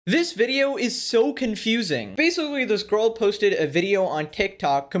This video is so confusing. Basically, this girl posted a video on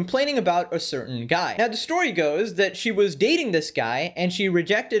TikTok complaining about a certain guy. Now, the story goes that she was dating this guy and she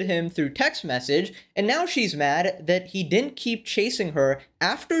rejected him through text message, and now she's mad that he didn't keep chasing her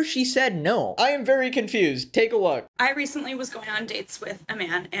after she said no. I am very confused. Take a look. I recently was going on dates with a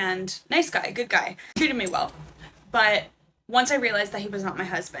man, and nice guy, good guy, treated me well. But once I realized that he was not my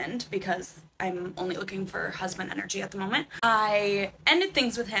husband, because I'm only looking for husband energy at the moment, I ended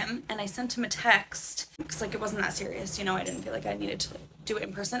things with him and I sent him a text because it wasn't that serious, you know, I didn't feel like I needed to do it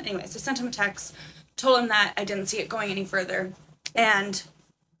in person. Anyways, I sent him a text, told him that I didn't see it going any further, and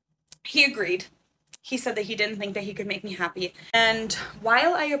he agreed. He said that he didn't think that he could make me happy. And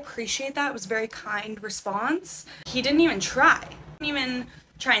while I appreciate that, it was a very kind response, he didn't even try. He didn't even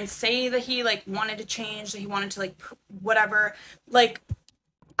try and say that he wanted to change, that he wanted to whatever.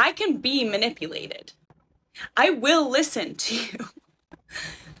 I can be manipulated. I will listen to you.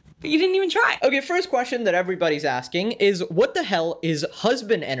 But you didn't even try. Okay, first question that everybody's asking is, what the hell is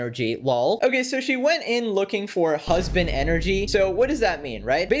husband energy, lol? Okay, so she went in looking for husband energy. So what does that mean,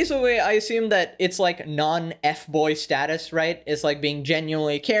 right? Basically, I assume that it's like non-F-boy status, right? It's like being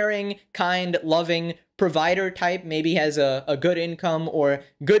genuinely caring, kind, loving, provider type, maybe has a good income or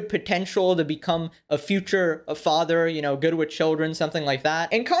good potential to become a future father, you know, good with children, something like that.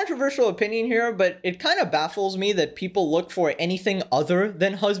 And controversial opinion here, but it kind of baffles me that people look for anything other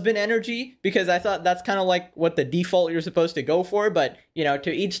than husband energy, because I thought that's kind of like what the default you're supposed to go for, but you know,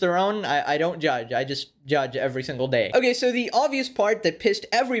 to each their own. I don't judge. I just judge every single day. Okay, so the obvious part that pissed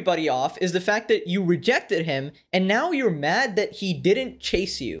everybody off is the fact that you rejected him and now you're mad that he didn't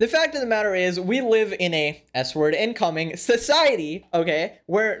chase you. The fact of the matter is, we live in a S-word incoming society, okay,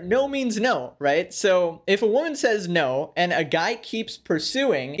 where no means no, right? So if a woman says no and a guy keeps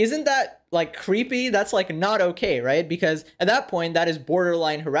pursuing, isn't that creepy? That's not okay, right? Because at that point, that is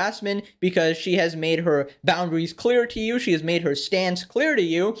borderline harassment, because she has made her boundaries clear to you, she has made her stance clear to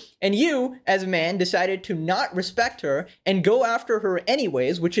you, and you, as a man, decided to not respect her and go after her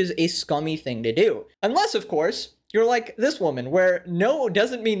anyways, which is a scummy thing to do. Unless, of course, you're like this woman, where no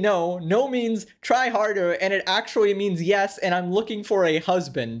doesn't mean no, no means try harder, and it actually means yes, and I'm looking for a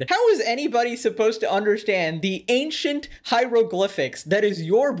husband. How is anybody supposed to understand the ancient hieroglyphics that is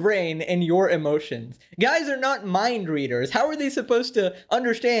your brain and your emotions? Guys are not mind readers. How are they supposed to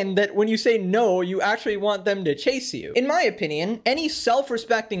understand that when you say no, you actually want them to chase you? In my opinion, any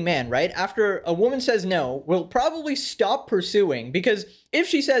self-respecting man, right, after a woman says no, will probably stop pursuing, because if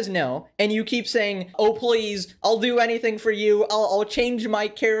she says no, and you keep saying, oh please, I'll do anything for you, I'll change my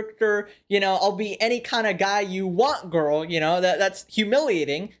character, you know, I'll be any kind of guy you want, girl, you know, that's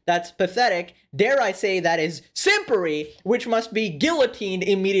humiliating, that's pathetic, dare I say that is simpery, which must be guillotined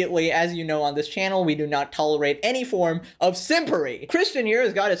immediately. As you know, on this channel, we do not tolerate any form of simpery. Kristen here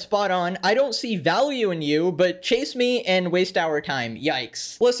has got it spot on. I don't see value in you, but chase me and waste our time.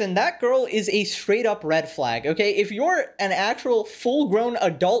 Yikes. Listen, that girl is a straight up red flag, okay? If you're an actual full-grown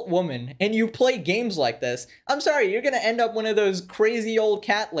adult woman and you play games like this, I'm sorry, you're gonna end up one of those crazy old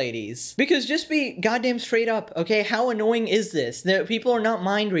cat ladies. Because just be goddamn straight up, okay? How annoying is this? That people are not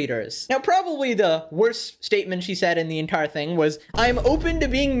mind readers. Now, probably the worst statement she said in the entire thing was, I'm open to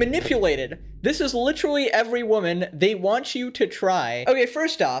being manipulated. This is literally every woman. They want you to try. Okay,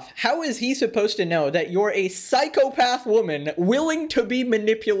 first off, how is he supposed to know that you're a psychopath woman willing to be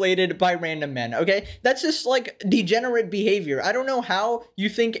manipulated by random men, okay? That's just degenerate behavior. I don't know how you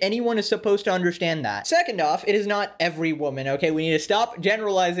think anyone is supposed to understand that. Second off, it is not every woman, okay? We need to stop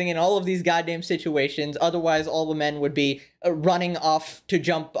generalizing in all of these goddamn situations. Otherwise, all the men would be running off to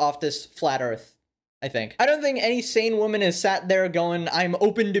jump off this flat earth, I think. I don't think any sane woman is sat there going, I'm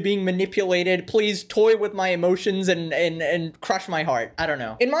open to being manipulated, please toy with my emotions and crush my heart. I don't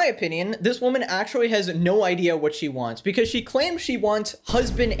know. In my opinion, this woman actually has no idea what she wants, because she claims she wants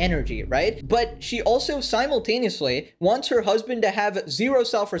husband energy, right? But she also simultaneously wants her husband to have zero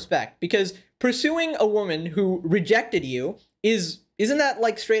self-respect, because pursuing a woman who rejected you isn't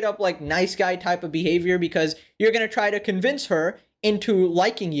that straight up nice guy type of behavior, because you're gonna try to convince her into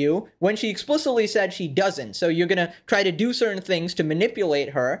liking you when she explicitly said she doesn't. So you're gonna try to do certain things to manipulate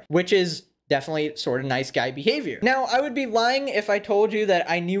her, which is definitely sort of nice guy behavior. Now, I would be lying if I told you that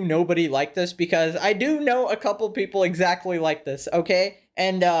I knew nobody like this, because I do know a couple people exactly like this, okay?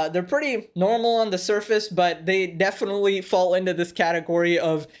 And they're pretty normal on the surface, but they definitely fall into this category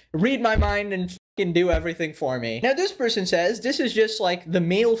of read my mind and can do everything for me. Now, this person says this is just the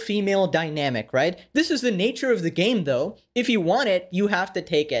male-female dynamic, right? This is the nature of the game, though. If you want it, you have to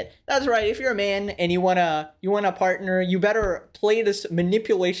take it. That's right. If you're a man and you want a partner, you better play this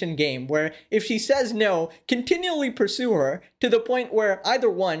manipulation game where if she says no, continually pursue her to the point where either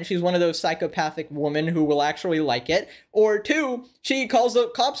one, she's one of those psychopathic women who will actually like it, or two, she calls the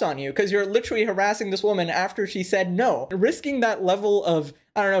cops on you because you're literally harassing this woman after she said no. Risking that level of,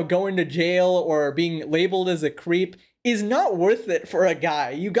 I don't know, going to jail or being labeled as a creep is not worth it for a guy.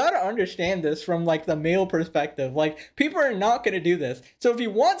 You gotta understand this from like the male perspective. Like, people are not gonna do this. So if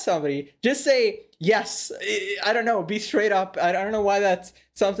you want somebody, just say yes. I don't know, be straight up. I don't know why that's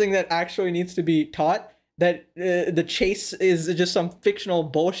something that actually needs to be taught, that the chase is just some fictional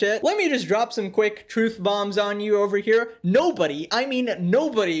bullshit. Let me just drop some quick truth bombs on you over here. Nobody, I mean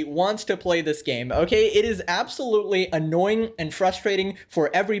nobody, wants to play this game, okay? It is absolutely annoying and frustrating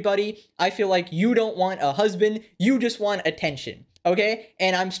for everybody. I feel like you don't want a husband, you just want attention. Okay,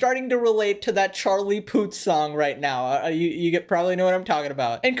 and I'm starting to relate to that Charlie Puth song right now. You probably know what I'm talking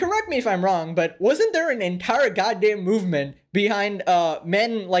about. And correct me if I'm wrong, but wasn't there an entire goddamn movement behind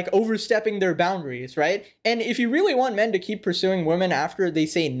men like overstepping their boundaries, right? And if you really want men to keep pursuing women after they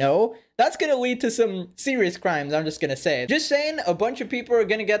say no, that's gonna lead to some serious crimes, I'm just gonna say. Just saying, a bunch of people are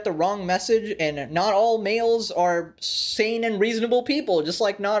gonna get the wrong message, and not all males are sane and reasonable people, just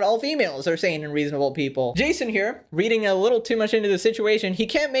like not all females are sane and reasonable people. Jason here, reading a little too much into the situation, he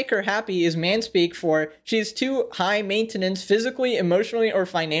can't make her happy is man speak for she's too high maintenance physically, emotionally, or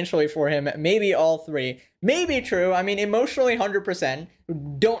financially for him, maybe all three. Maybe true. I mean, emotionally, 100%.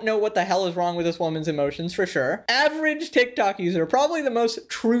 Don't know what the hell is wrong with this woman's emotions, for sure. Average TikTok user. Probably the most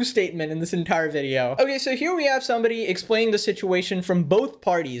true statement in this entire video. Okay, so here we have somebody explaining the situation from both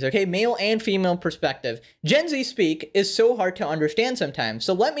parties, okay? Male and female perspective. Gen Z speak is so hard to understand sometimes,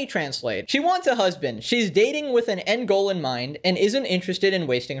 so let me translate. She wants a husband. She's dating with an end goal in mind and isn't interested in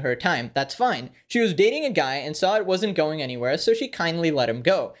wasting her time. That's fine. She was dating a guy and saw it wasn't going anywhere, so she kindly let him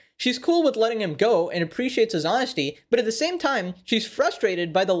go. She's cool with letting him go and appreciates his honesty, but at the same time, she's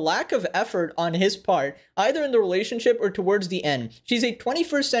frustrated by the lack of effort on his part, either in the relationship or towards the end. She's a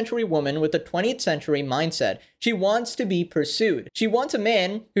 21st century woman with a 20th century mindset. She wants to be pursued. She wants a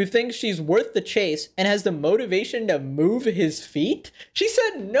man who thinks she's worth the chase and has the motivation to move his feet? She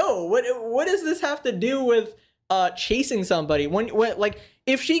said no. What does this have to do with chasing somebody? When like,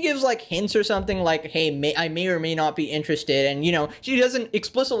 if she gives like hints or something like, hey, I may or may not be interested, and you know, she doesn't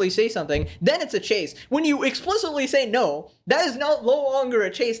explicitly say something, then it's a chase. When you explicitly say no, that is no longer a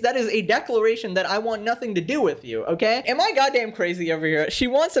chase. That is a declaration that I want nothing to do with you, okay? Am I goddamn crazy over here? She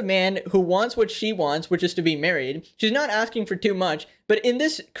wants a man who wants what she wants, which is to be married. She's not asking for too much, but in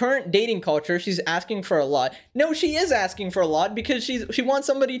this current dating culture, she's asking for a lot. No, she is asking for a lot because she wants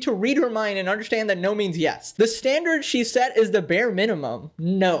somebody to read her mind and understand that no means yes. The standard she set is the bare minimum.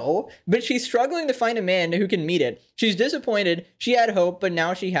 No, but she's struggling to find a man who can meet it. She's disappointed. She had hope, but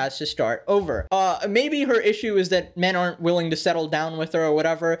now she has to start over. Maybe her issue is that men aren't willing to settle down with her or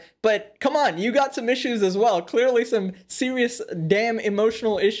whatever, but come on, you got some issues as well. Clearly some serious damn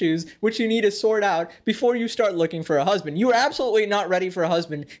emotional issues which you need to sort out before you start looking for a husband. You are absolutely not ready for a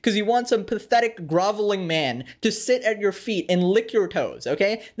husband because you want some pathetic groveling man to sit at your feet and lick your toes,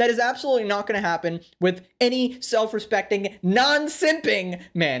 okay? That is absolutely not going to happen with any self-respecting, non-simping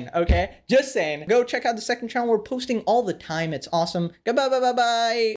man, okay? Just saying. Go check out the second channel. We're posting all the time. It's awesome. Goodbye, bye, bye, bye.